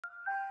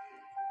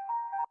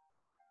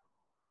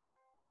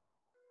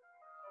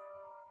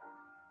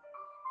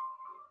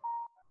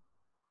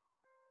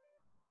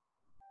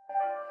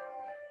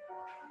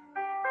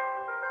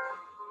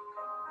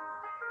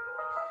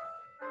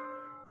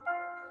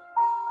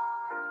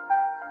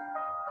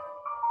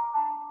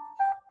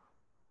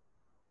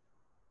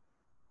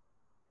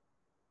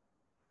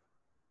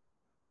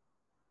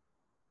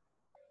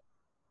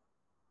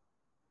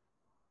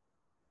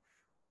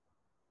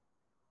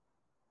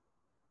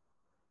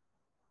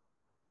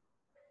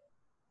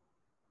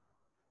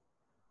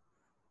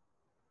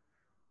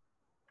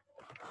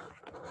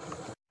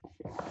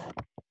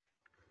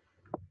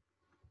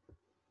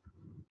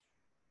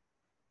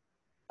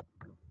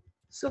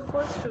So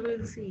first we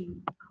will see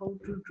how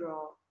to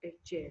draw a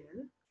chair.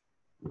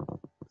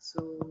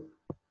 So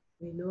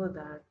we know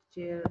that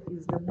chair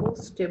is the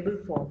most stable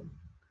form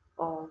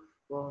of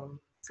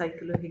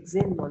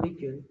cyclohexane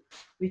molecule,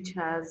 which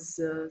has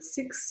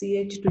 6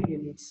 CH2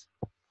 units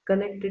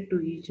connected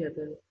to each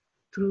other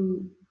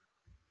through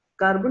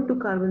carbon to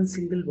carbon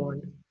single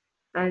bond,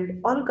 and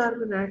all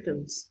carbon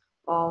atoms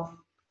of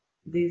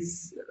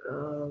this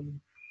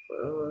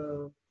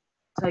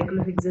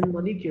cyclohexane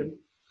molecule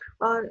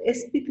are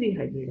sp3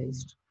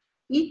 hybridized.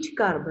 Each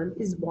carbon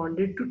is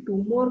bonded to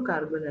two more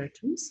carbon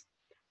atoms,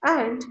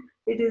 and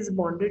it is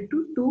bonded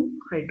to two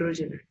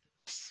hydrogen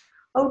atoms.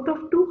 Out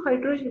of two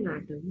hydrogen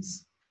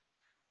atoms,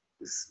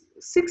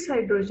 two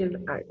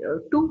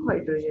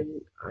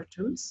hydrogen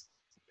atoms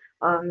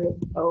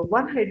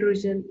one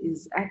hydrogen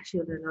is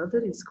axial and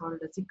other is called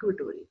as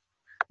equatorial.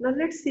 Now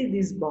let's see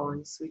these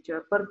bonds which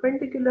are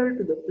perpendicular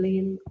to the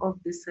plane of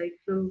the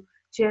cyclo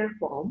chair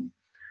form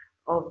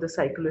of the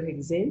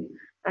cyclohexane,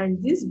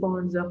 and these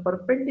bonds are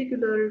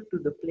perpendicular to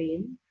the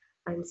plane,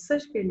 and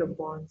such kind of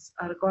bonds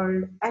are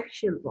called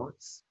axial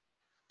bonds.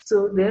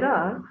 So there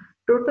are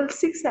total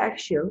 6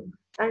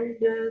 and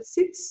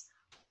 6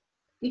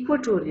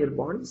 equatorial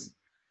bonds,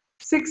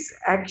 6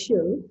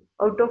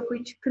 out of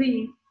which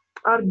 3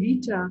 are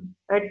beta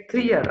and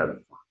 3 are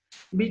alpha.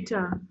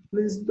 Beta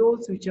means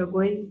those which are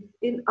going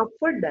in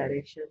upward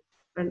direction,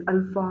 and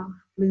alpha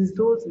means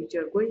those which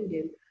are going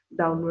in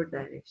downward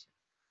direction.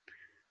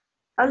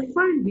 Alpha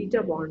and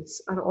beta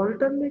bonds are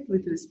alternate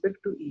with respect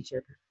to each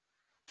other.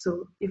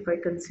 So if I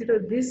consider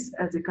this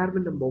as a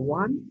carbon number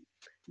 1,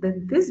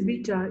 then this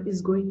beta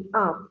is going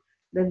up.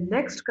 Then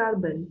next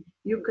carbon,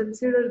 you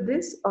consider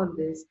this or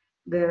this,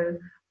 their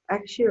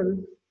axial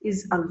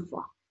is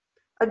alpha.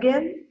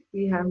 Again,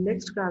 we have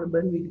next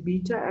carbon with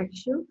beta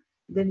axial,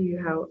 then you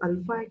have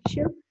alpha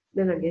axial,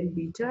 then again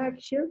beta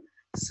axial.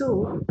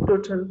 So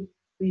total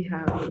we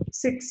have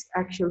 6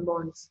 axial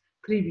bonds,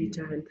 3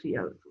 beta and 3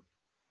 alpha.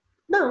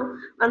 Now,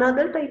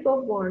 another type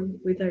of bond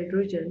with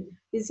hydrogen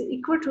is the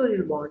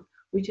equatorial bond,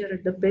 which are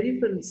at the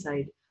peripheral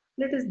side.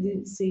 Let us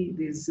see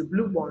these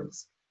blue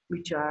bonds,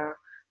 which are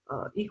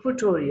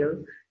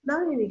equatorial.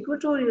 Now, in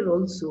equatorial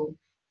also,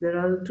 there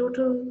are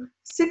total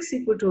 6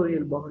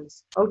 equatorial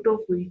bonds, out of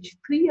which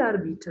 3 are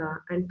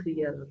beta and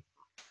 3 are alpha.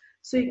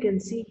 So you can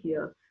see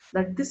here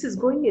that this is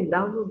going in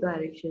downward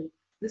direction,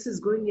 this is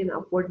going in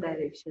upward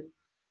direction,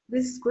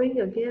 this is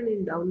going again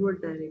in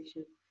downward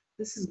direction,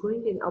 this is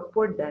going in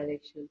upward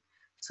direction.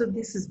 So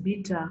this is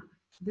beta,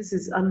 this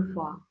is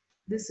alpha,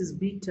 this is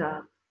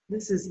beta,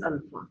 this is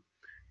alpha.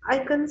 I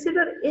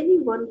consider any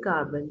one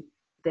carbon,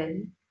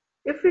 then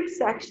if its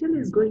action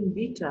is going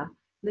beta,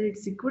 then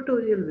its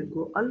equatorial will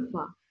go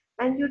alpha.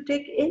 And you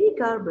take any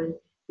carbon,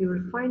 you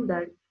will find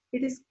that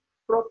it is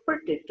proper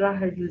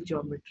tetrahedral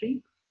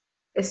geometry,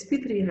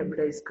 sp3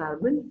 hybridized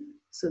carbon,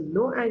 so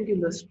no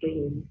angular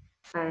strain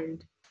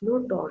and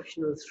no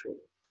torsional strain.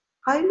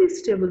 Highly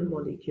stable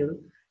molecule,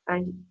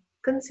 and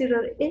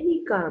consider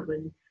any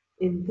carbon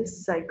in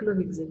this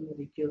cyclohexane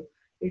molecule,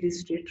 it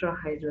is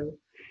tetrahedral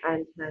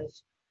and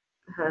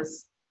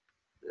has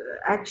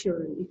axial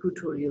and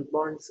equatorial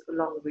bonds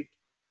along with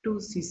 2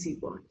 CC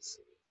bonds.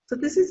 So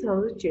this is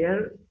how the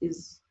chair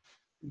is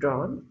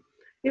drawn.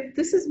 If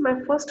this is my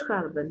first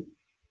carbon,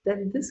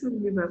 then this will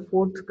be my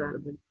fourth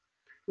carbon.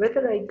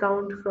 Whether I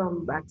count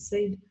from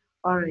backside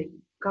or I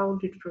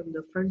count it from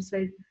the front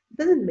side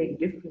doesn't make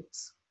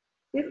difference.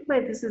 If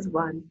my this is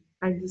 1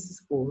 and this is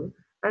 4,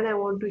 and I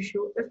want to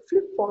show a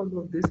flip form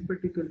of this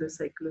particular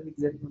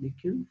cyclohexane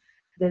molecule,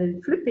 then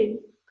in flipping,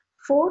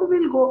 4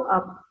 will go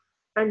up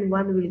and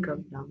 1 will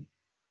come down.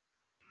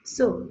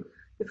 So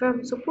if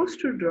I'm supposed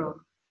to draw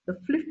the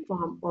flip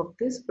form of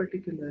this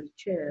particular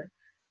chair,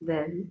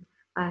 then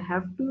I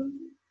have to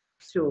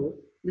show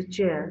the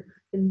chair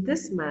in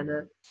this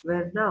manner,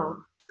 where now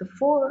the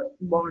 4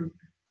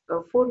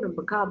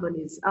 number carbon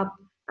is up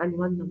and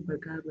 1 number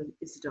carbon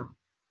is down.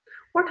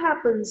 What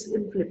happens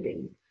in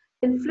flipping?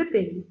 In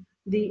flipping,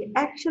 the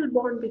axial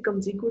bond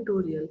becomes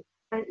equatorial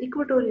and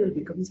equatorial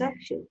becomes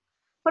axial.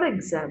 For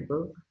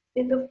example,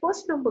 in the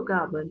first number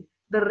carbon,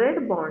 the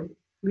red bond,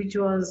 which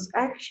was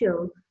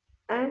axial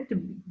and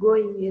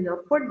going in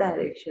upward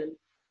direction,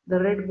 the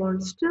red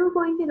bond still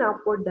going in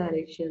upward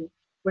direction,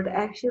 but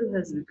axial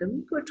has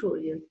become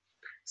equatorial.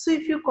 So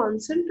if you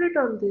concentrate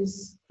on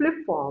this flip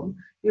form,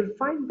 you'll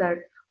find that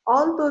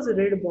all those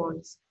red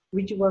bonds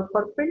which were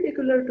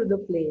perpendicular to the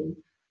plane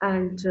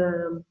and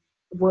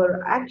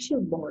were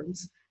axial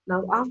bonds,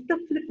 now after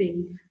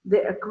flipping,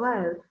 they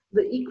acquire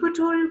the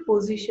equatorial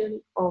position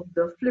of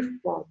the flip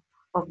form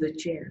of the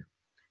chair.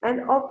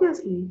 And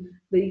obviously,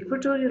 the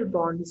equatorial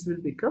bonds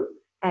will become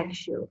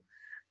axial.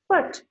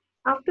 But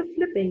after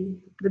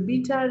flipping, the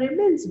beta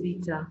remains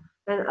beta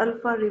and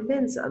alpha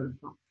remains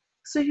alpha.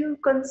 So you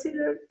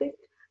consider that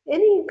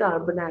any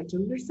carbon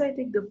atom, let's say I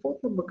take the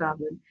fourth number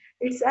carbon,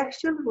 its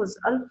action was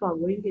alpha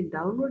going in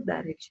downward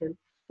direction.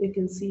 You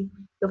can see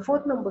the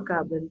fourth number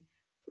carbon,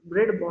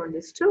 red bond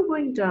is still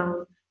going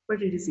down,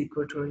 but it is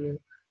equatorial.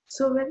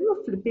 So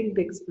whenever flipping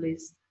takes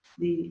place,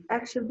 the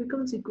axial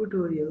becomes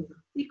equatorial,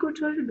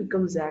 equatorial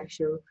becomes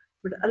axial,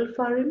 but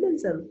alpha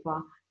remains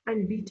alpha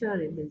and beta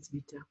remains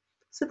beta.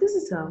 So this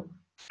is how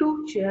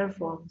two chair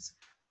forms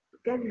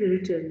can be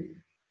written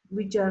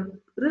which are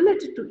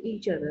related to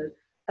each other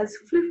as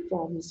flip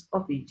forms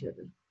of each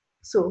other.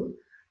 So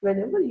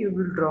whenever you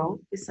will draw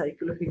a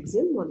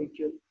cyclohexane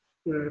molecule,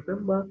 you will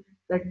remember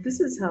that this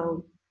is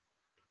how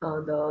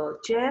the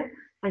chair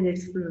and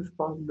its fluid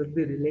form will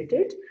be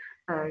related,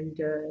 and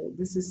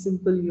this is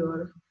simple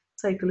your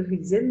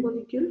cyclohexane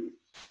molecule.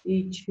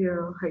 Each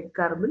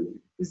carbon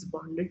is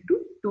bonded to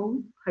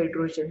two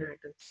hydrogen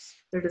atoms.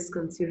 Let us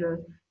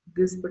consider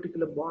this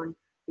particular bond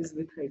is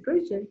with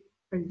hydrogen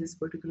and this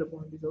particular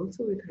bond is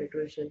also with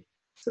hydrogen.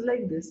 So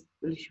like this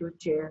will show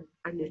chair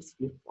and its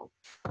fluid form.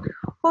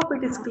 Hope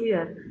it is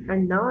clear,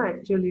 and now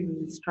actually we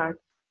will start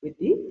with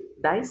the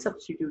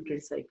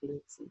di-substituted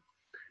cyclohexane.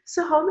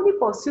 So how many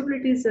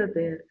possibilities are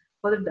there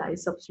for the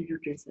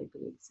di-substituted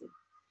cyclohexane?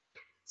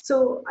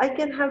 So I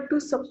can have two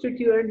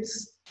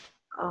substituents.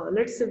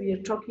 Let's say we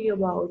are talking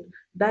about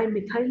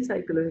dimethyl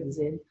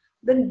cyclohexane.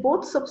 Then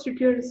both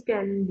substituents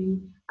can be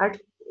at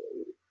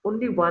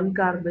only one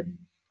carbon.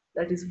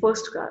 That is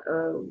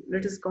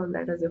let us call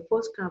that as a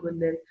first carbon.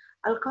 Then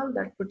I'll call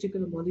that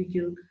particular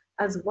molecule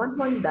as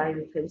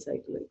 1,1-dimethyl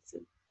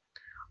cyclohexane.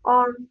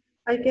 Or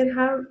I can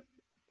have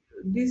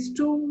these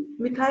two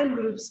methyl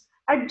groups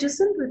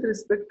adjacent with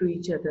respect to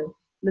each other,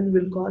 then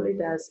we'll call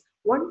it as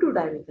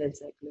 1,2-dimethyl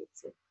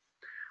cyclohexane.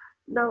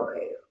 Now,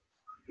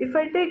 if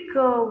I take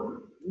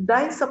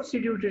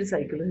di-substituted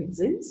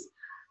cyclohexanes,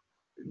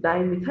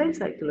 dimethyl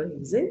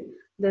cyclohexane,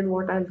 then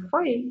what I'll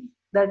find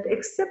that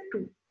except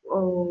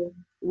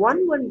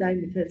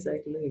 1,1-dimethyl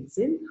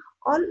cyclohexane,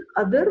 all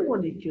other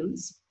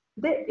molecules,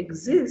 they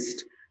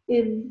exist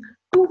in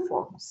two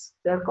forms.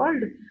 They are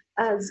called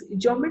as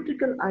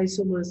geometrical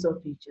isomers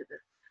of each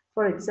other.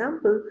 For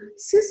example,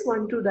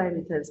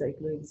 cis-1,2-dimethyl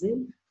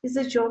cyclohexane is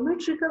a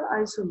geometrical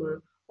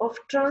isomer of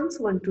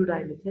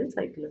trans-1,2-dimethyl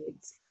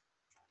cyclohexane.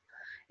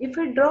 If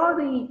I draw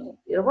the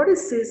what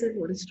is cis and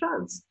what is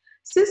trans?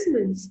 Cis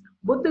means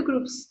both the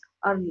groups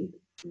are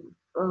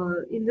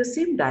in the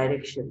same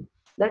direction.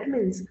 That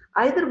means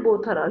either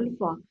both are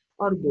alpha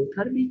or both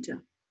are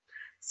beta.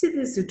 See,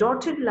 this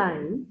dotted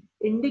line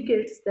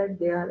indicates that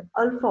they are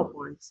alpha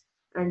bonds,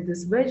 and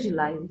this wedge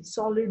line,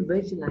 solid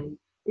wedge line,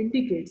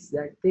 indicates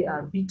that they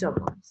are beta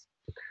bonds.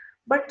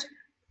 But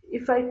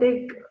if I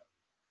take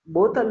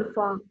both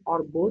alpha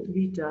or both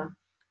beta,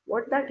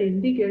 what that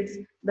indicates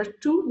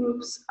that two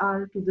groups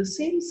are to the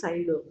same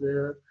side of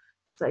the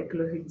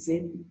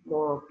cyclohexane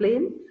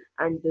plane,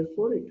 and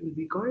therefore it will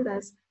be called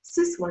as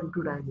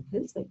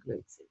cis-1,2-dimethyl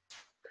cyclohexane.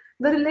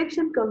 The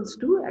relation comes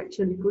to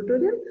axial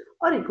equatorial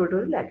or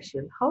equatorial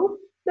axial. How?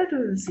 That we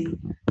will see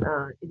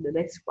in the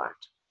next part.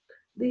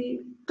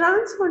 The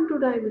trans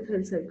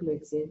 1,2-dimethyl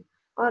cyclohexane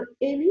or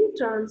any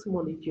trans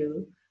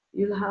molecule,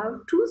 you'll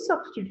have two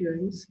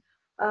substituents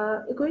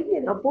going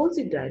in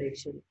opposite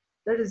direction.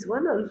 That is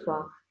one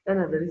alpha and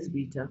other is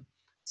beta.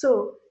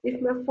 So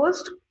if my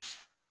first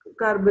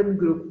carbon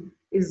group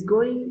is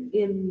going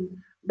in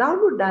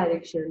downward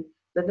direction,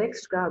 the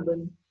next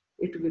carbon,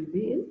 it will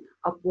be in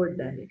upward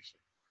direction.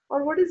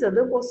 Or what is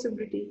other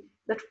possibility?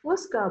 That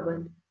first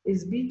carbon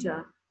is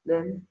beta,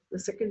 then the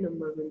second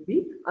number will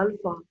be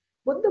alpha.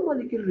 Both the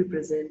molecule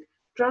represent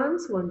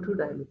trans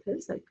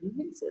 1,2-dimethyl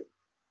cyclohexane.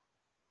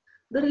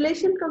 The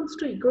relation comes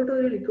to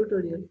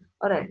equatorial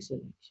or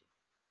axial.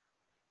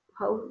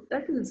 How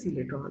that we'll see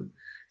later on.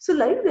 So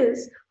like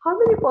this, how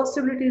many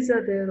possibilities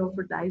are there of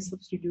a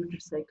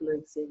di-substituted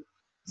cyclohexane?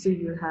 So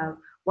you have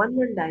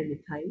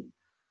 1,1-dimethyl,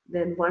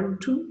 then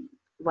 1,2,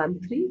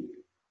 1,3,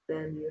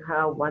 then you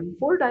have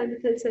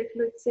 1,4-dimethyl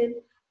cyclohexane,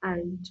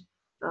 and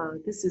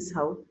this is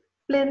how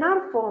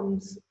planar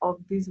forms of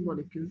these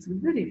molecules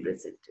will be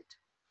represented.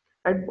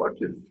 And what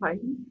you'll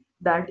find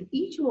that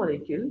each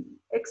molecule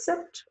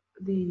except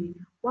the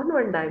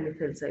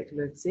 1,1-dimethyl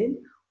cyclohexane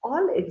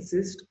all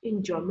exist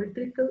in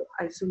geometrical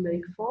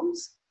isomeric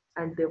forms,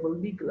 and they will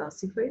be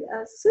classified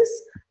as cis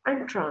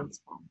and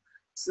trans form.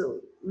 So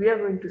we are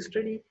going to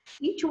study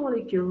each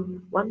molecule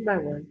one by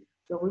one.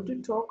 We are going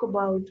to talk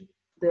about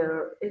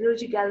their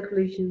energy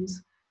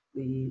calculations,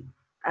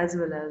 as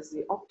well as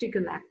the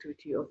optical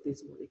activity of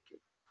this molecule.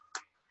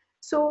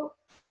 So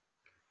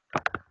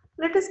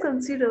let us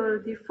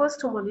consider the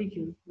first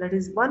molecule, that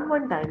is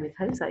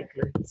 1,1-dimethyl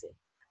cyclohexane.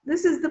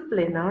 This is the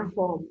planar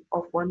form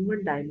of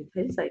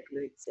 1,1-dimethyl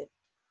cyclohexane.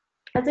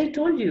 As I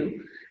told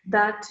you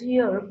that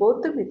here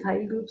both the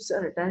methyl groups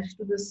are attached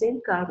to the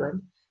same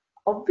carbon,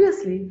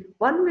 obviously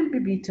one will be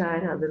beta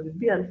and other will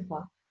be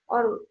alpha,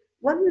 or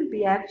one will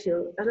be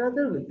axial and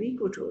other will be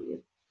equatorial.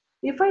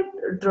 If I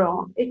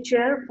draw a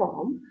chair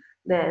form,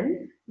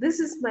 then this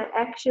is my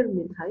axial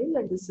methyl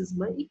and this is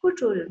my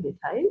equatorial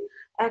methyl.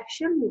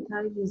 Axial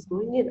methyl is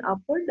going in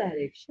upward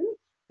direction,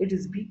 it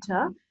is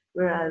beta,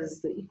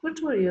 whereas the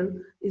equatorial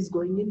is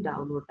going in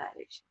downward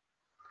direction.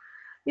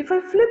 If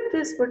I flip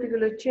this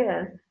particular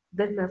chair,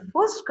 then my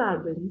first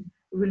carbon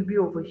will be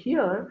over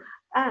here,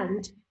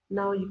 and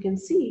now you can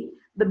see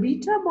the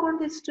beta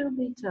bond is still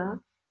beta,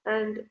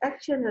 and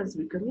action has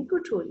become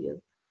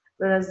equatorial,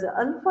 whereas the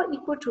alpha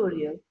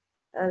equatorial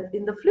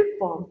in the flip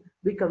form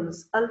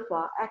becomes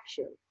alpha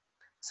axial.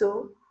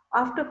 So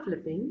after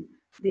flipping,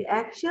 the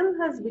axial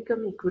has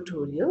become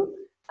equatorial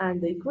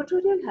and the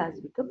equatorial has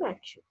become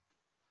axial.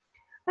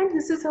 And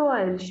this is how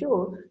I will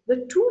show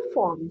the two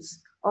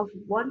forms of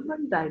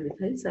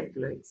 1,1-dimethyl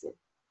cyclohexane.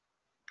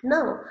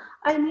 Now,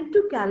 I need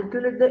to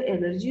calculate the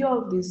energy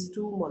of these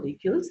two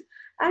molecules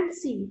and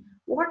see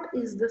what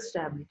is the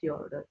stability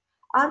order.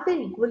 Are they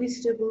equally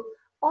stable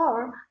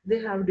or they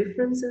have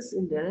differences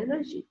in their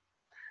energy?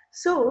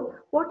 So,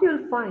 what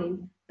you'll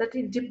find that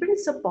it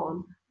depends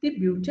upon the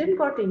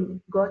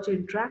butane-Gauge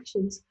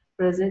interactions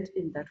present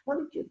in that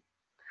molecule.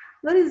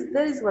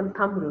 There is one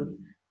thumb rule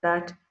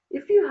that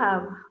if you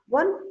have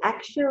one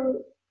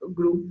axial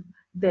group,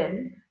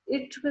 then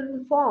it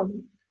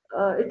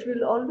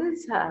will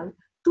always have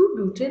two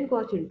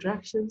butane-Gauge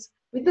interactions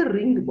with the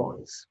ring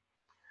bonds.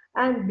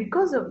 And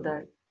because of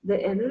that, the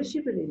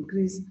energy will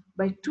increase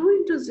by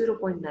 2 into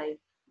 0.9,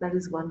 that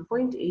is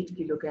 1.8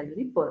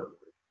 kilocalorie per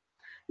mole.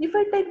 If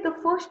I take the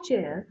first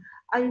chair,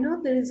 I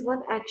know there is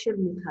one axial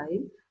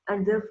methyl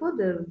and therefore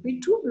there will be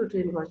two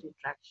butane-Gauge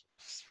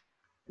interactions.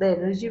 The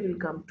energy will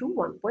come to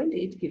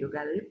 1.8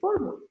 kilocalorie per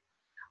mole.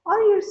 Or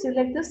you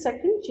select the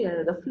second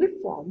chair, the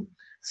flip form,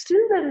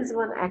 still there is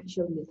one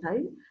axial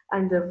methyl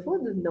and therefore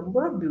the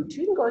number of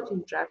butane-Gauge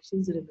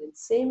interactions remains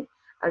same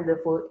and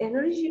therefore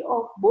energy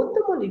of both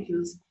the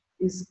molecules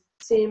is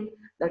same,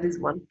 that is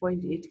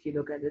 1.8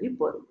 kilocalorie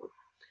per mole.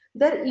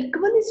 They're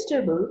equally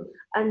stable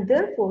and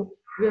therefore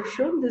we have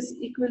shown this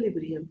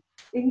equilibrium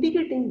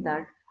indicating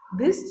that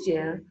this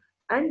chair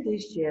and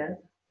this chair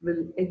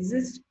will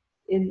exist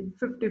in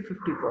 50-50%.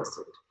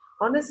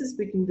 Honestly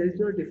speaking, there is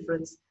no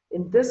difference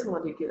in this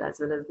molecule as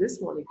well as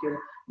this molecule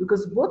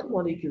because both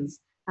molecules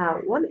have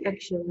one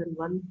axial and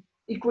one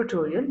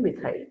equatorial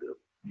methyl group.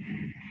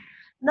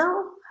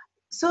 Now,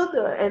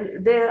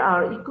 and they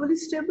are equally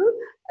stable,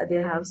 they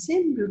have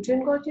same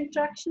butane-Gauge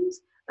interactions,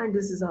 and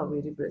this is how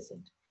we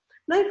represent.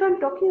 Now, if I'm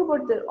talking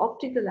about their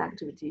optical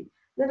activity,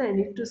 then I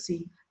need to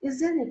see, is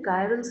there any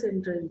chiral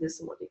center in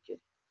this molecule?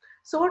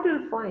 So what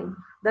you'll find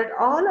that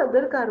all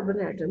other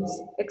carbon atoms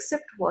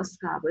except first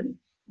carbon,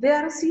 they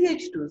are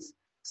CH2s.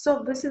 So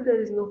obviously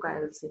there is no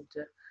chiral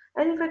center.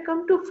 And if I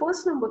come to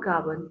first number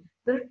carbon,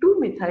 there are two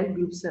methyl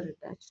groups are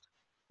attached.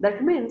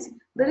 That means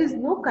there is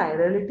no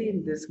chirality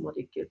in this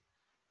molecule.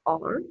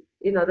 Or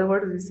in other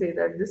words, we say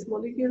that this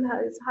molecule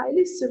is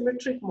highly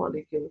symmetric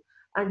molecule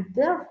and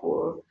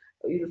therefore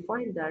you'll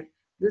find that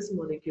this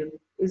molecule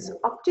is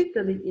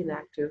optically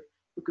inactive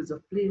because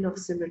of plane of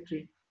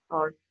symmetry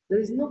or there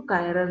is no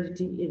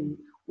chirality in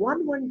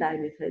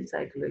 1,1-dimethyl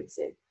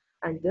cyclohexane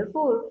and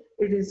therefore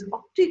it is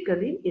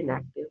optically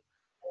inactive.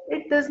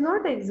 It does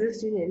not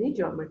exist in any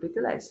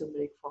geometrical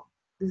isomeric form.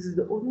 This is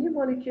the only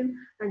molecule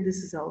and this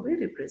is how we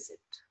represent.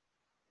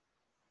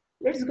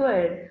 Let's go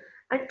ahead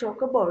and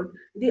talk about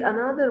the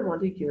another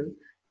molecule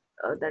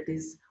that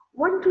is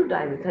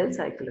 1,2-dimethyl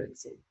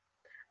cyclohexane.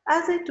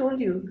 As I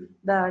told you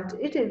that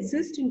it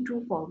exists in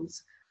two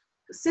forms,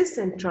 cis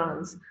and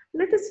trans.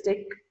 Let us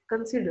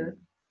consider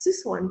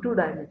cis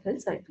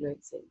 1,2-dimethyl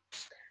cyclohexane.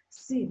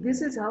 See,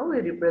 this is how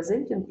we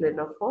represent in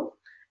planar form.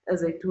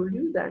 As I told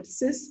you that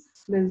cis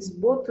means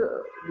both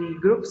the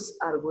groups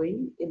are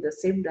going in the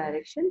same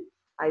direction,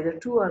 either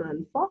 2 are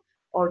alpha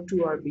or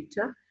 2 are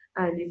beta.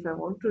 And if I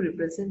want to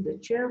represent the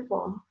chair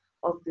form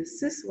of the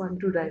cis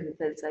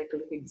 1,2-dimethyl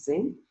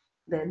cyclohexane,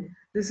 then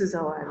this is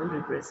how I will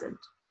represent.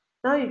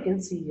 Now you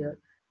can see here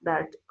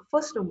that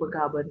first number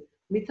carbon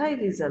methyl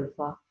is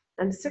alpha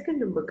and second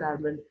number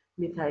carbon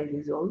methyl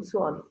is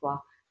also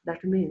alpha.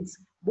 That means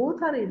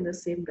both are in the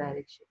same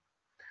direction.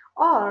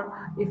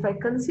 Or if I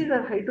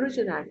consider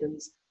hydrogen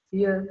atoms,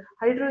 here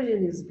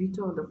hydrogen is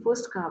beta on the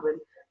first carbon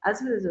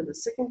as well as on the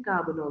second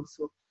carbon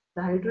also.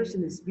 The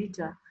hydrogen is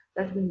beta.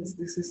 That means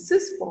this is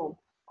cis form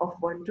of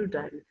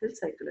 1,2-dimethyl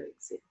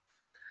cyclohexane.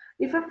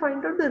 If I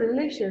find out the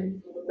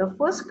relation, the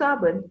first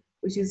carbon,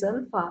 which is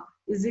alpha,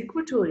 is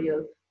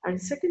equatorial and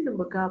second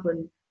number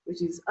carbon,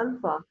 which is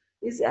alpha,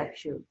 is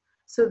axial.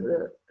 So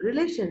the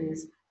relation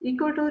is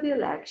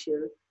equatorial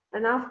axial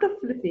and after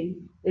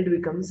flipping, it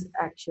becomes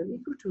axial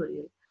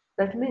equatorial.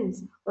 That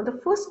means on the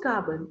first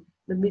carbon,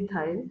 the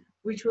methyl,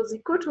 which was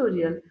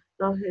equatorial,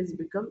 now has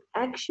become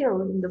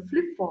axial in the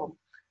flip form,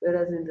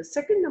 whereas in the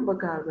second number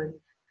carbon,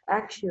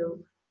 axial,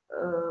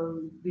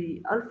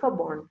 the alpha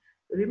bond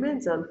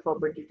remains alpha,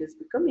 but it has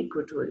become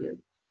equatorial.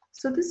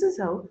 So this is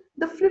how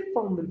the flip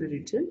form will be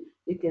written.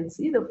 You can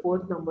see the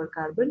fourth number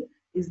carbon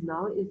is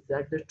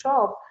at the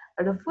top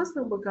and the first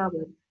number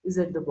carbon is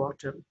at the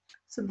bottom.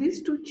 So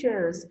these two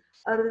chairs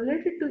are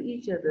related to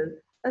each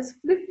other as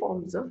flip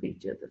forms of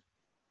each other.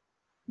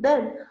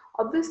 Then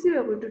obviously we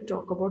are going to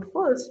talk about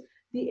first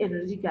the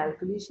energy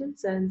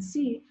calculations and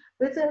see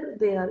whether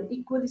they are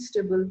equally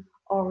stable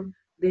or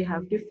they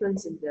have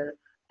difference in their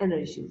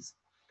energies.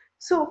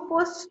 So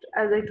first,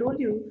 as I told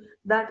you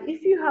that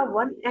if you have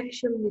one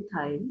axial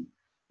methyl,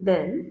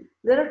 then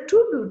there are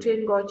two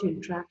butane-Gauge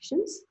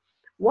interactions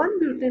One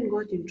butane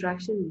gauge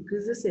interaction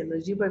increases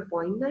energy by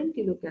 0.9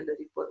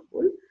 kilocalorie per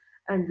mole,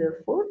 and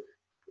therefore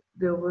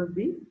there will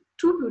be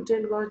two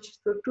butane gauge,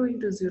 so 2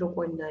 into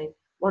 0.9,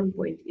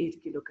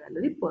 1.8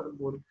 kilocalorie per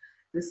mole.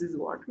 This is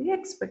what we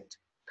expect.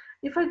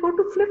 If I go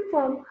to flip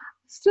form,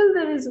 still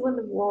there is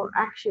one more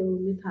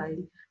action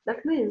methyl.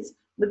 That means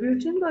the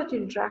butane gauge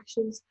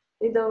interactions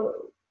in the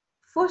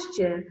first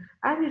chain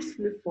and its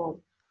flip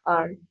form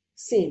are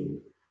same.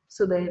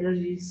 So the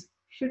energies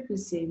should be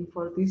same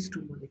for these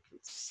two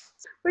molecules.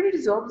 But it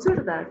is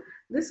observed that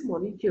this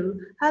molecule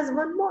has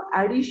one more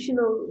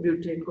additional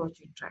butane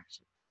gauge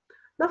interaction.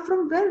 Now,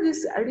 from where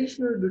this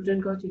additional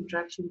butane gauge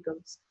interaction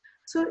comes?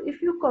 So,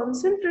 if you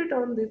concentrate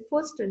on the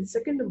first and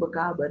second number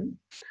carbon,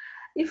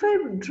 if I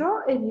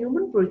draw a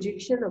Newman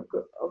projection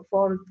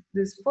for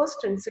this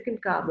first and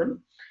second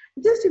carbon,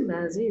 just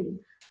imagine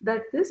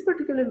that this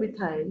particular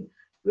methyl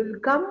will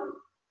come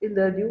in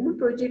the Newman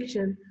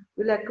projection,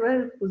 will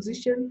acquire a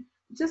position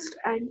just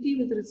anti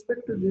with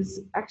respect to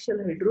this axial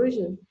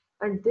hydrogen,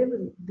 and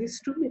these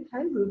two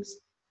methyl groups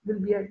will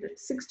be at a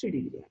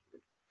 60-degree angle.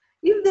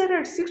 If they are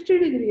at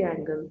 60-degree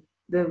angle,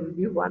 there will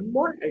be one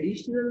more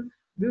additional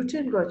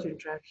butane-gauge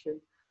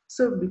interaction.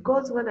 So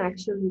because one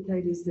axial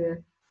methyl is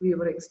there, we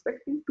were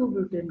expecting two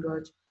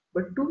butane-gauge,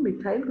 but two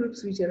methyl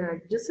groups which are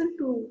adjacent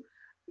to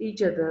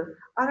each other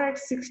are at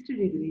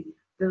 60-degree.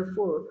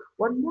 Therefore,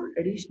 one more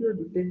additional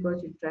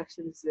butane-gauge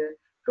interaction is there.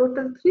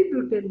 Total three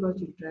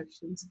butane-gauge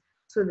interactions.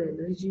 So the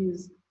energy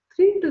is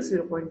 3 into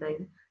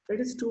 0.9, that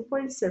is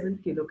 2.7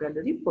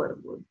 kilocalorie per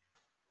mole.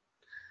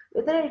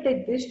 Whether I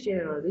take this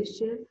chair or this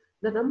chair,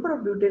 the number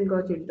of butane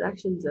gauge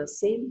interactions are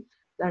same,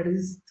 that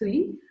is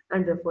 3,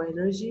 and therefore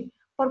energy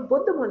for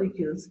both the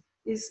molecules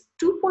is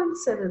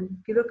 2.7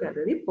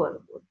 kilocalorie per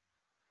mole.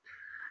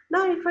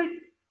 Now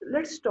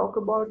let's talk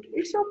about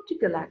its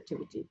optical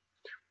activity.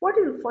 What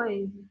you'll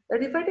find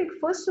that if I take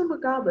first number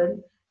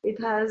carbon, it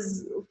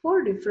has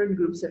four different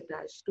groups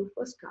attached to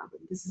first carbon.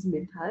 This is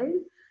methyl,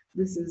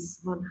 this is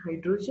one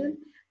hydrogen,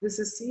 this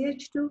is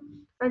CH2,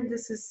 and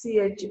this is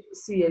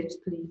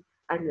CH3,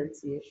 and then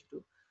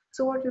CH2.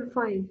 So what you'll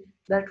find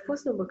that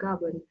first number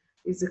carbon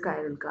is a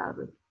chiral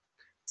carbon.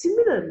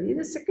 Similarly,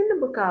 the second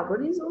number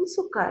carbon is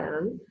also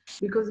chiral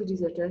because it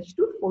is attached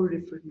to four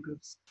different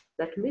groups.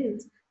 That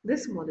means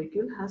this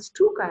molecule has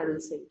two chiral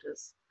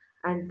centers,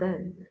 and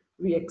then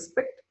we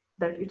expect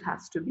that it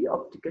has to be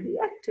optically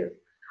active.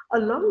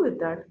 Along with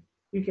that,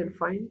 we can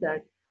find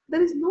that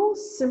there is no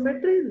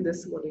symmetry in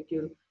this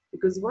molecule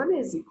because one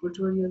is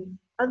equatorial,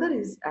 other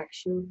is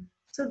axial,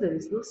 so there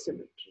is no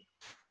symmetry.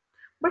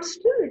 But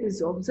still it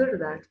is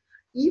observed that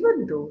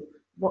even though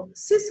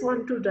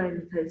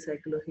cis-1,2-dimethyl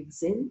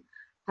cyclohexane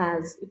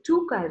has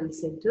two chiral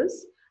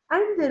centers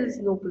and there is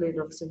no plane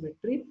of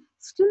symmetry,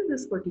 still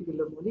this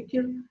particular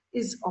molecule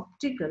is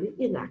optically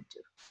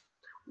inactive.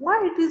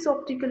 Why it is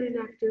optically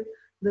inactive?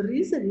 The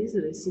reason is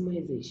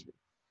racemization.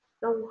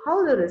 Now,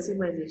 how the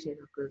racemization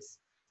occurs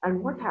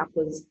and what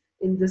happens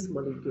in this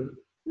molecule?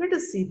 Let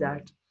us see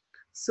that.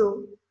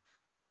 So,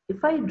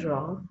 if I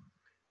draw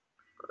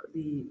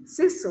the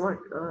cis one,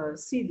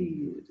 see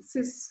the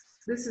cis,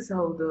 this is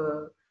how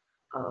the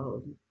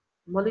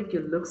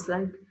molecule looks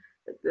like,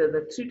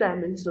 the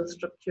three-dimensional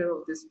structure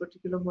of this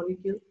particular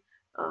molecule.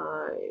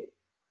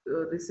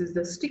 This is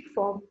the stick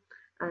form,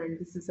 and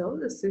this is how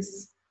the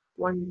cis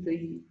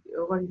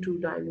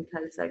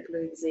 1,2-dimethyl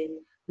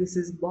cyclohexane. This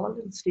is ball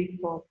and stick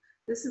form.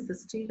 This is the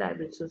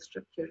three-dimensional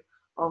structure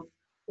of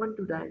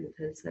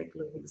 1,2-dimethyl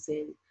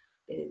cyclohexane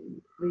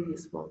in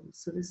various forms.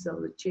 So this is how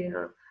the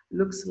chair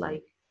looks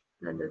like,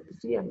 and the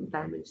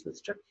three-dimensional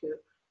structure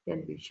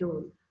can be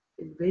shown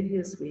in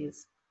various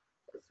ways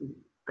to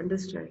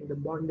understand the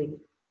bonding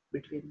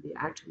between the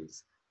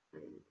atoms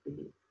and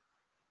the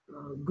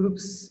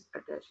groups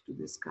attached to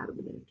this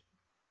carbonate.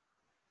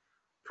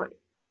 Fine.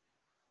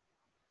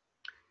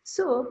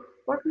 So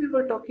what we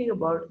were talking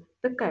about,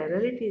 the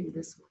chirality in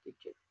this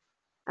molecule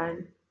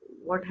and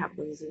what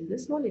happens in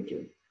this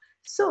molecule.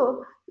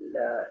 So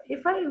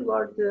if I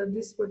got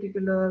this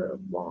particular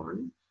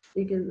bond,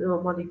 we can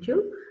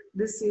molecule,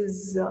 this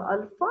is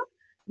alpha,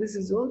 this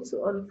is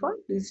also alpha,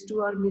 these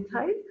two are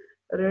methyl,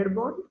 red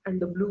bond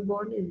and the blue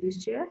bond in this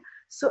chair.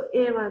 So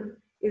A1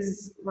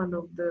 is one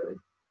of the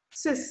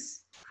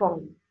cis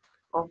form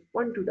of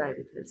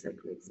 1,2-dimethyl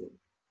cyclohexane.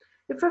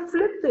 If I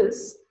flip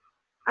this,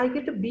 I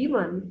get a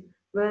B1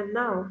 where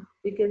now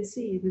you can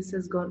see this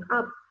has gone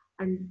up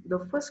and the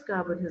first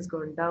carbon has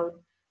gone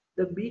down.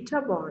 The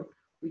beta bond,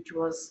 which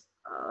was,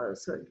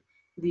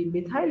 the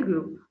methyl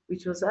group,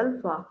 which was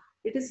alpha,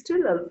 it is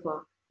still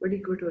alpha, but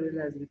equatorial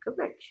has become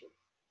axial.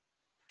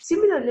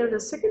 Similarly, on the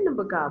second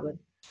number carbon,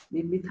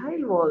 the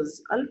methyl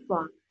was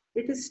alpha,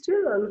 it is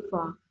still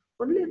alpha,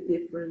 only the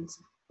difference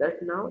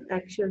that now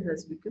axial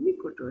has become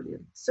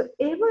equatorial. So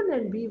A1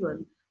 and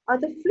B1 are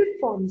the flip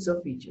forms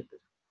of each other.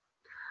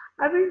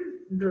 I will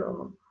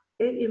draw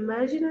an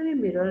imaginary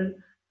mirror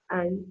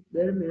and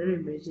their mirror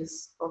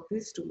images of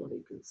these two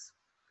molecules.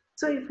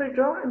 So if I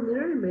draw a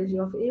mirror image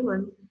of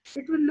A1,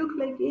 it will look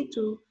like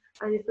A2,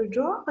 and if I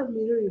draw a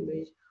mirror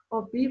image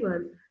of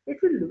B1,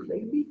 it will look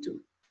like B2.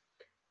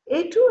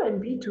 A2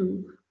 and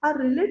B2 are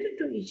related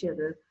to each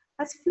other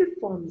as flip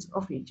forms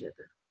of each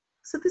other.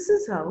 So this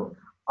is how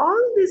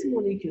all these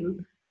molecules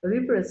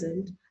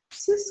represent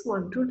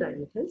cis-1,2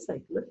 dimethyl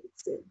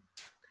cyclohexane.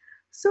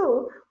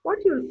 So what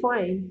you'll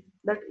find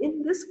that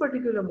in this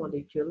particular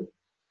molecule,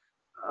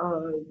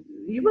 uh,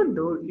 even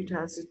though it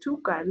has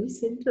two chiral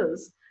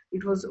centers,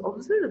 it was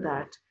observed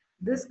that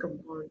this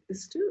compound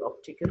is still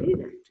optically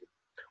inactive.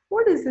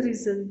 What is the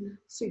reason?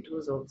 So it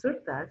was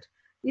observed that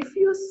if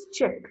you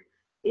check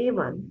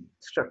A1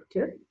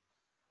 structure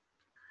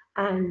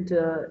and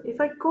if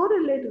I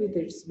correlate with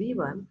its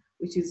B1,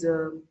 which is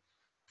a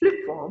flip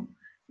form,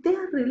 they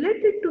are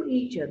related to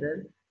each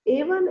other.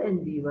 A1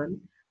 and B1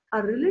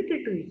 are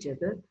related to each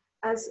other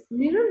as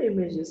mirror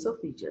images of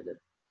each other.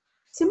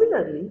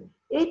 Similarly,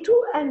 A2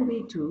 and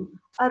B2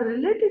 are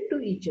related to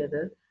each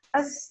other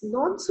as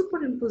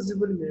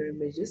non-superimposable mirror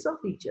images of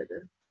each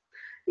other.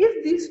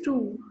 If these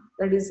two,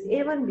 that is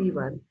A1,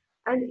 B1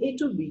 and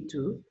A2,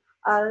 B2,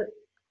 are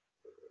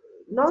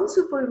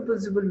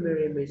non-superimposable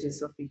mirror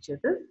images of each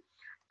other,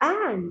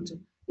 and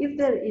if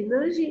their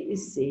energy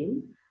is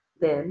same,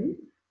 then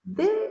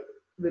they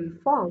will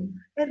form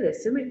a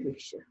racemic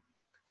mixture.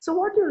 So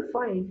what you will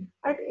find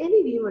at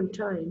any given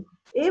time,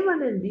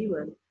 A1 and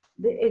B1,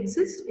 they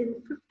exist in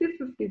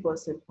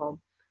 50-50% form,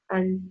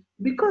 and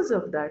because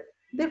of that,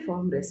 they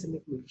form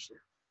racemic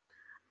mixture.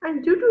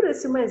 And due to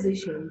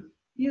racemization,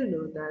 you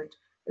know that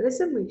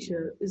racem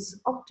mixture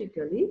is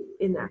optically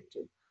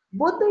inactive.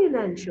 Both the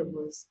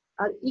enantiomers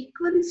are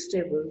equally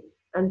stable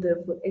and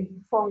therefore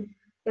form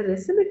a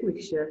racemic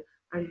mixture,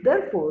 and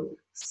therefore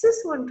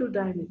cis-1,2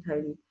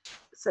 dimethyl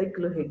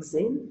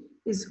cyclohexane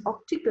is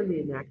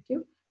optically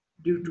inactive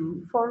due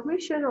to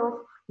formation of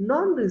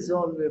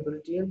non-resolvable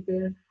DL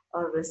pair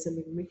or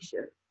racemic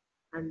mixture,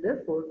 and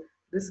therefore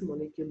this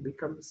molecule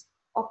becomes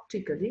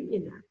optically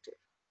inactive.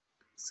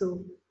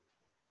 So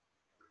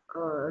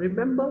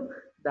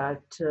remember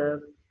that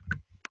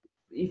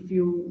if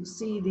you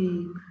see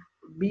the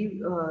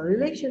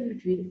relation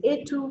between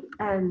A2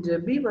 and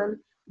B1,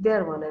 they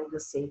are one and the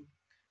same.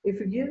 If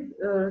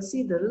you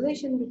see the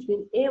relation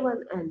between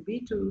A1 and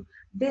B2,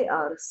 they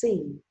are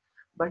same.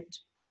 But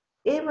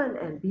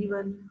A1 and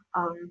B1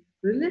 are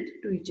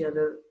related to each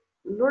other.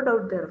 No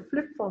doubt they are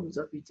flip forms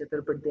of each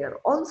other, but they are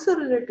also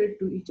related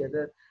to each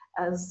other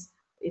as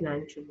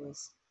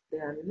enantiomers. They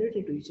are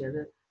related to each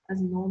other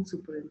as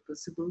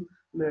non-superimposable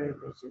mirror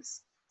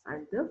images,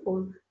 and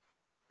therefore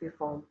they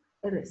form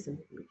a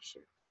racemic mixture.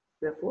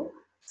 Therefore,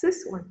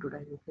 cis-1,2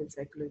 dimethyl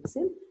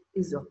cyclohexane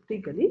is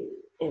optically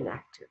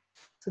inactive.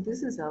 So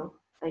this is how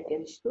I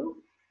can show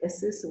a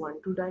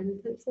cis-1,2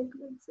 dimethyl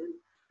cyclohexane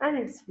and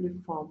its flip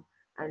form,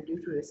 and due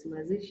to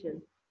racemization,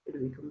 it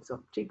becomes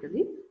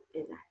optically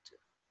inactive.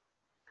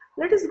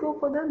 Let us go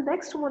for the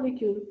next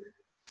molecule.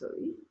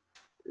 Sorry,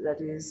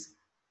 that is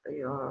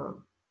your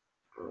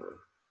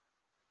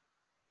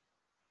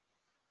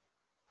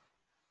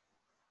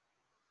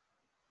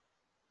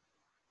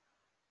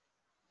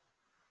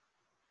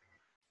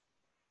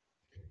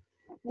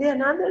the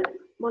another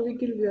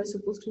molecule we are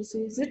supposed to see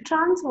is the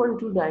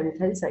trans-1,2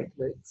 dimethyl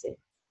cyclohexane.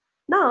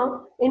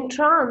 Now, in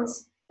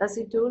trans, as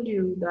I told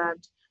you that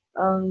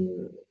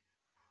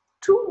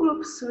two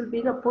groups will be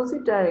in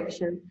opposite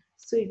direction.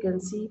 So you can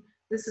see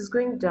this is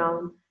going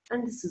down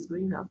and this is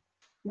going up.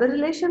 The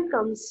relation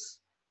comes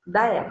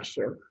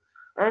diaxial.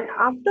 And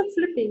after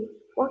flipping,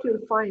 what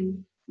you'll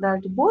find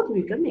that both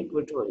become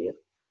equatorial.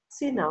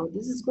 See now,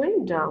 this is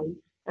going down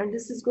and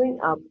this is going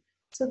up.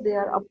 So they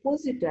are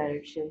opposite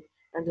direction,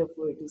 and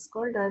therefore it is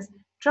called as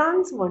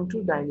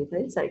trans-1,2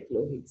 dimethyl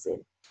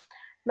cyclohexane.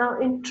 Now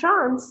in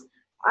trans,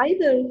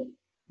 either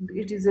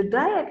it is a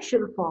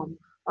diaxial form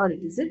or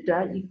it is a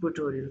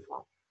di-equatorial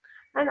form.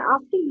 And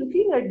after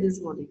looking at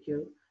this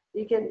molecule,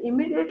 you can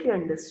immediately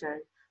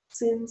understand,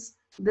 since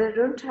they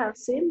don't have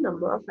same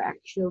number of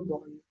axial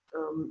bond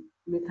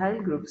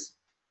methyl groups,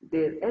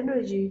 their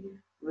energy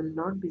will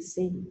not be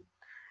same.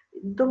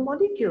 The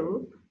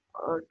molecule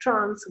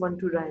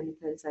trans-1,2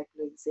 dimethyl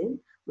cyclohexane,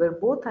 where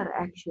both are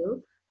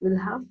axial, will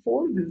have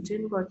 4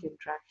 butane-guanine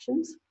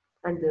interactions,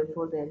 and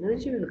therefore the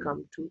energy will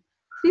come to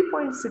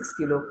 3.6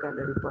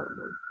 kilocalorie per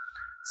mole.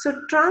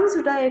 So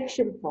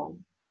trans-diaxial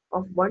form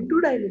of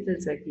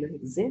 1,2-dimethyl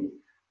cyclohexane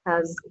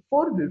has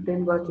 4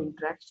 butane-guanine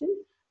interaction,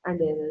 and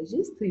the energy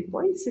is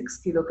 3.6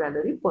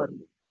 kilocalorie per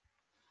mole.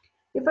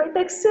 If I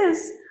take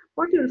cis,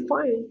 what you'll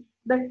find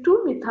that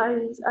two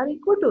methyls are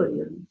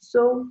equatorial.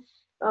 So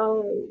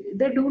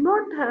they do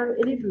not have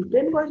any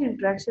butane-guanine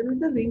interaction with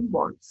the ring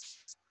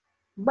bonds.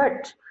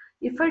 But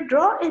if I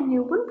draw a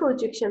Newman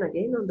projection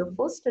again on the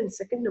first and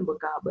second number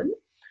carbon,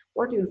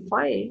 what you'll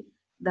find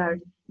that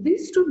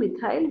these two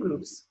methyl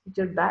groups, which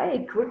are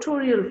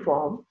di-equatorial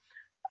form,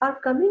 are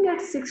coming at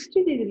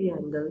 60-degree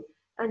angle,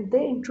 and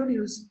they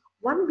introduce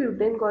one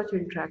butane gauge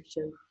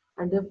interaction,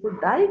 and therefore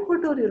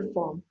di-equatorial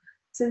form,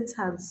 since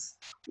has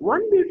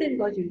one butane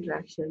gauge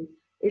interaction,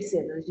 its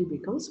energy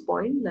becomes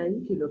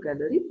 0.9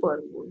 kilocalorie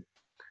per mole.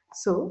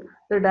 So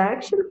the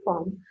diaxial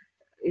form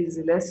is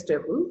less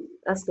stable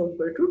as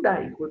compared to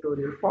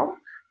di-equatorial form,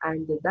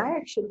 and the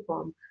diaxial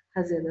form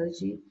has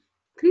energy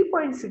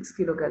 3.6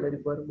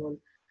 kilocalorie per mole,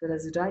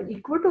 whereas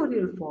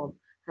di-equatorial form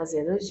has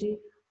energy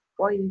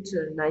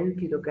 0.9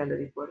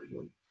 kilocalorie per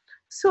mole.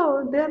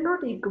 So they are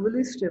not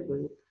equally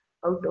stable,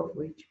 out of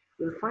which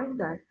you'll find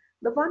that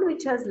the one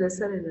which has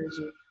lesser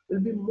energy will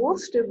be more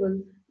stable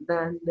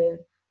than the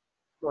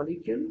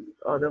molecule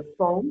or the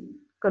form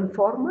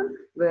conformal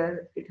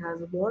where it has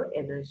more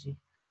energy.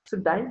 So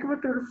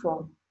diequatorial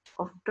form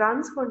of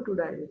trans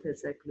 1,2-dimethyl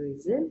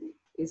cyclohexane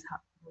is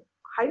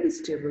highly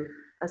stable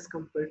as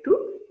compared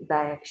to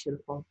diaxial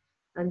form,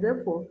 and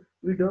therefore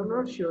we do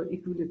not show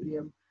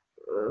equilibrium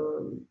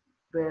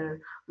where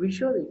we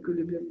show the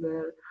equilibrium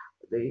where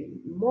the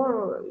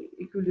more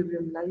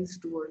equilibrium lies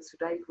towards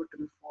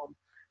diequatorial form,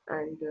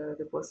 and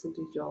the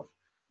percentage of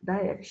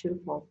diaxial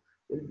form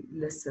will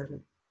be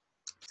lesser.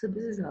 So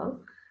this is how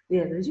the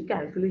energy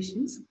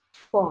calculations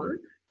for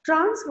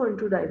trans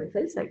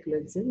 1,2-dimethyl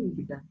cyclohexane will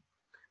be done.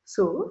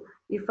 So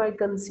if I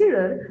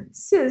consider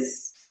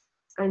cis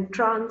and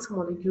trans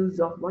molecules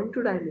of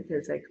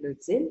 1,2-dimethyl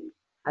cyclohexane,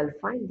 I'll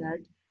find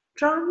that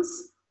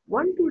trans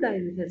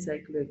 1,2-dimethyl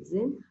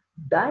cyclohexane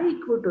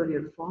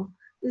di-equatorial form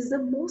is the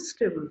most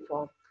stable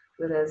form,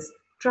 whereas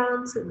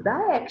trans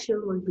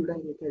diaxial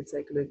 1,2-dimethyl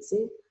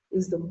cyclohexane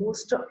is the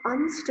most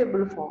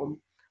unstable form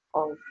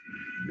of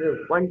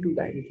the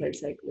 1,2-dimethyl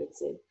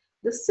cyclohexane.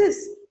 The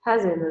cis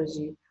has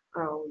energy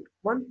around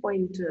 1.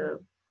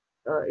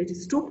 It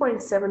is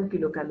 2.7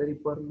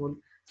 kilocalorie per mole.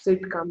 So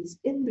it comes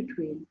in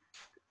between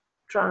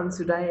trans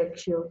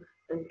diaxial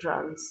and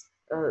trans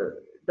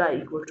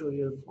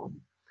di-equatorial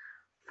form.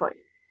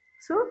 Fine.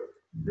 So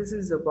this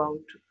is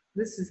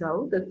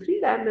how the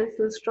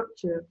three-dimensional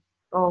structure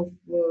of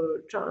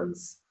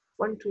trans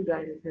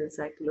 1,2-dimethyl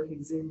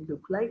cyclohexane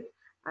look like,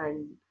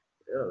 and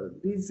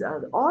these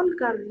are all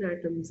carbon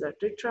atoms are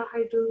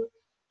tetrahedral,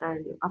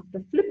 and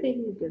after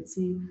flipping you can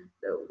see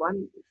the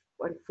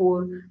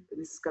 1,4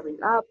 is coming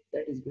up,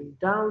 that is going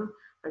down,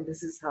 and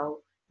this is how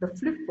the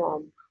flip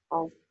form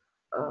of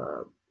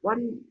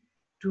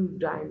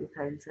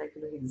 1,2-dimethyl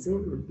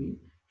cyclohexane will be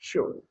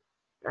shown.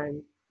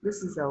 And this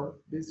is how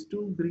these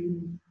two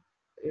green,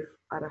 if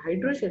are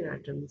hydrogen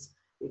atoms,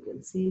 you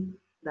can see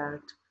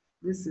that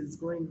this is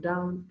going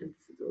down and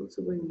this is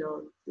also going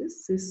down.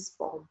 This cis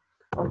form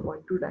of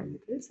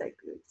 1,2-dimethyl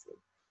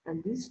cyclohexane,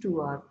 and these two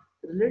are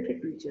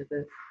related to each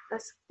other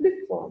as flip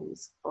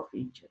forms of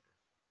each other.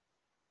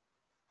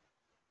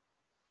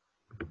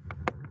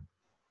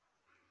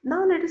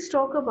 Now let us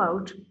talk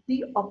about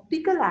the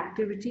optical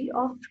activity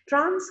of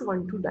trans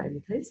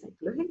 1,2-dimethyl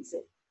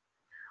cyclohexane.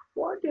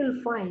 What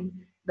you'll find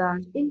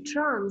that in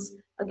trans,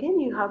 again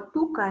you have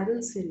two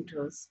chiral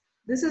centers.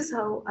 This is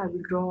how I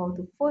will draw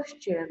the first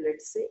chair,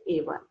 let's say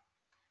A1,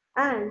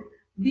 and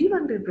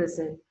B1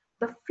 represent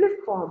the flip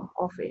form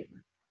of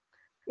A1.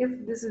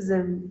 If this is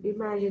an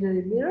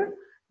imaginary mirror,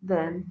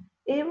 then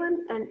A1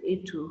 and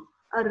A2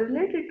 are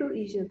related to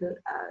each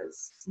other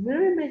as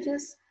mirror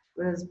images,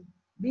 whereas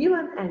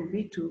B1 and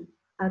B2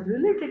 are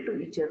related to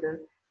each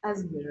other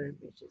as mirror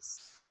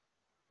images.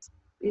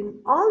 In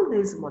all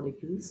these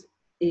molecules,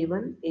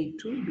 A1,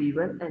 A2,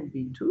 B1 and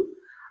B2,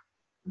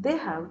 they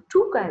have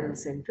two chiral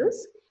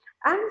centers,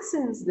 and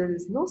since there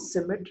is no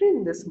symmetry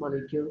in this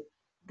molecule,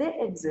 they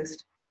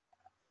exist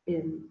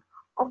in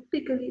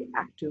optically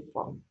active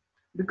form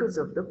because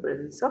of the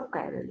presence of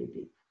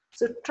chirality.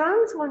 So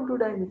trans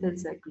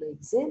 1,2-dimethyl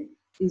cyclohexane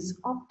is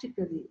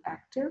optically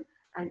active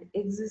and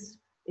exists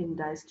in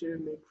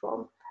diastereomeric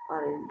form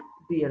or in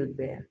DL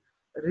pair,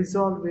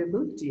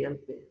 resolvable DL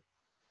pair.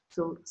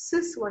 So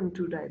cis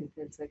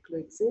 1,2-dimethyl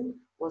cyclohexane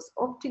was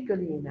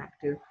optically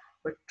inactive,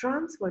 but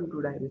trans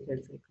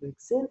 1,2-dimethyl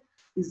cyclohexane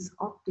is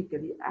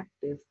optically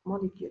active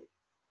molecule.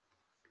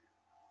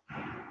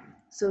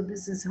 So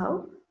this is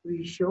how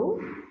we show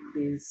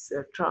these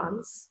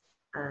trans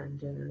and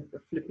the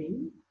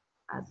flipping,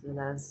 as well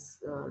as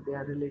they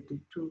are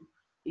related to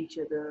each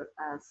other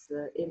as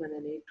A1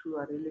 and A2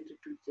 are related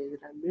to each other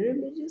as mirror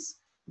images,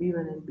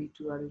 B1 and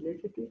B2 are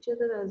related to each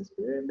other as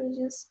mirror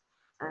images,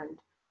 and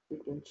we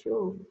can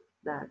show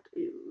that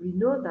we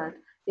know that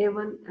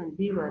A1 and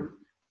B1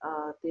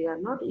 they are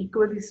not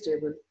equally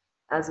stable,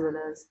 as well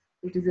as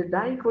it is a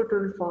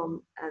di-equatorial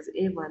form as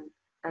A1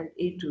 and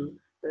A2,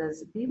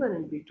 whereas B1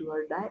 and B2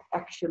 are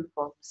diaxial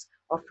forms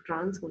of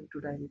trans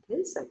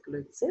 1,2-dimethyl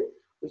cyclohexane,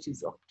 which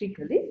is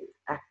optically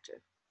active.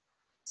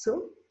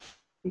 So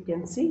you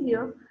can see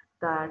here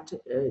that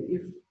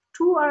if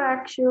two are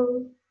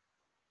axial,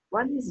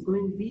 one is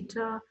going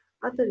beta,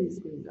 other is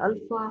going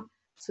alpha,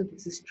 so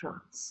this is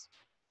trans.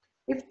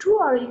 If two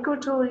are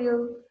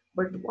equatorial,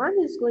 but one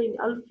is going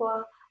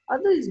alpha,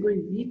 other is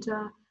going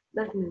beta,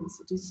 that means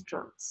it is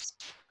trans.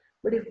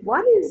 But if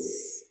one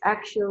is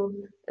axial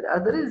and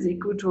other is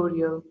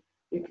equatorial,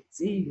 you can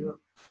see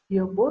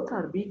here both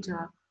are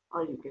beta,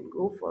 or you can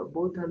go for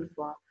both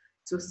alpha.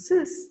 So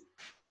cis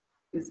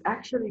is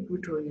axial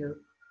equatorial,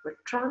 but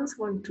trans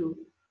 1,2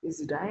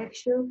 is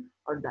diaxial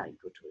or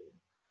diequatorial.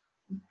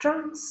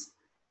 Trans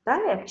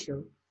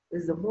diaxial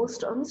is the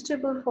most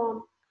unstable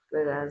form,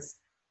 whereas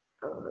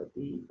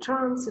the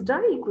trans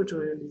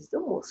diequatorial is the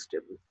most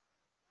stable.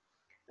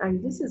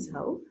 And this is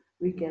how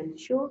we can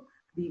show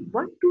the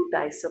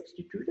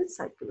 1,2-disubstituted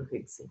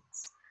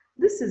cyclohexanes.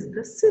 This is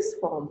the cis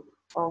form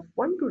of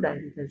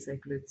 1,2-dimethyl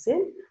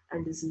cyclohexane,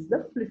 and this is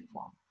the flip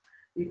form.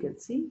 You can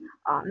see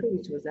R,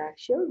 which was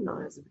axial, now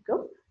has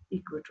become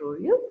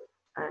equatorial,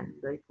 and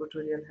the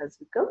equatorial has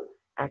become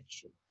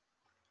axial.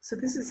 So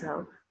this is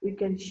how we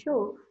can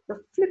show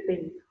the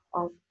flipping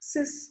of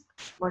cis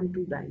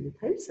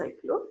 1,2-dimethyl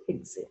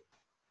cyclohexane.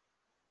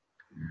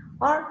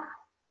 Or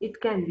it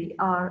can be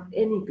R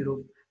any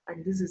group,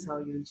 and this is how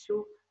you will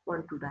show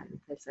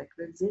 1,2-dimethyl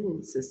cyclohexane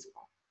in cis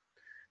form.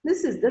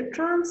 This is the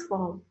trans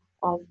form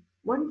of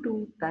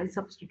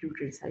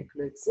 1,2-disubstituted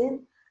cyclohexane,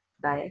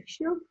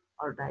 diaxial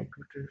or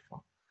diequatorial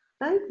form.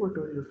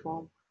 Diequatorial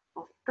form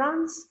of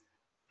trans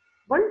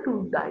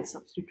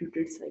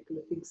 1,2-disubstituted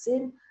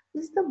cyclohexane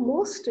is the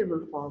most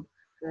stable form,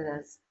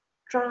 whereas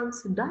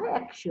trans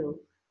diaxial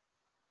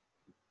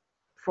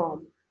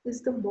form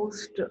is the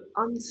most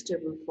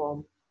unstable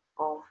form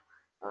of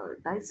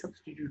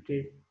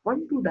disubstituted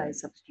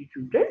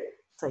 1,2-disubstituted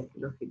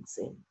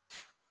cyclohexane.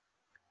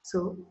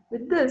 So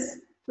with this,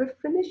 we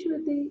finish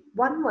with the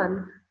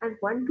 1,1 and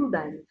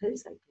 1,2-dimethyl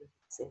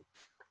cyclohexane.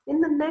 In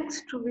the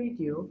next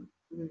video,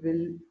 we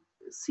will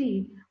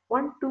see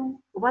 1,2,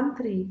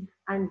 1,3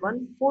 and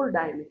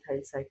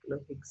 1,4-dimethyl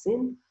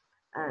cyclohexane,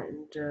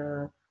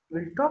 and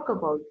we'll talk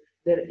about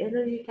their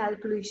energy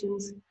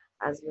calculations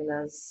as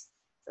well as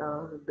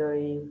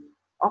the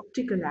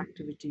optical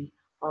activity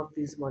of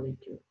this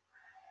molecule.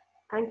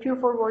 Thank you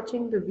for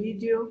watching the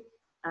video,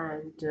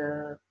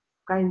 and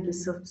kindly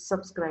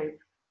subscribe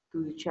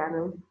to the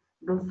channel.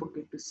 Don't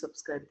forget to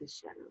subscribe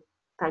this channel.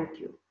 Thank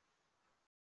you.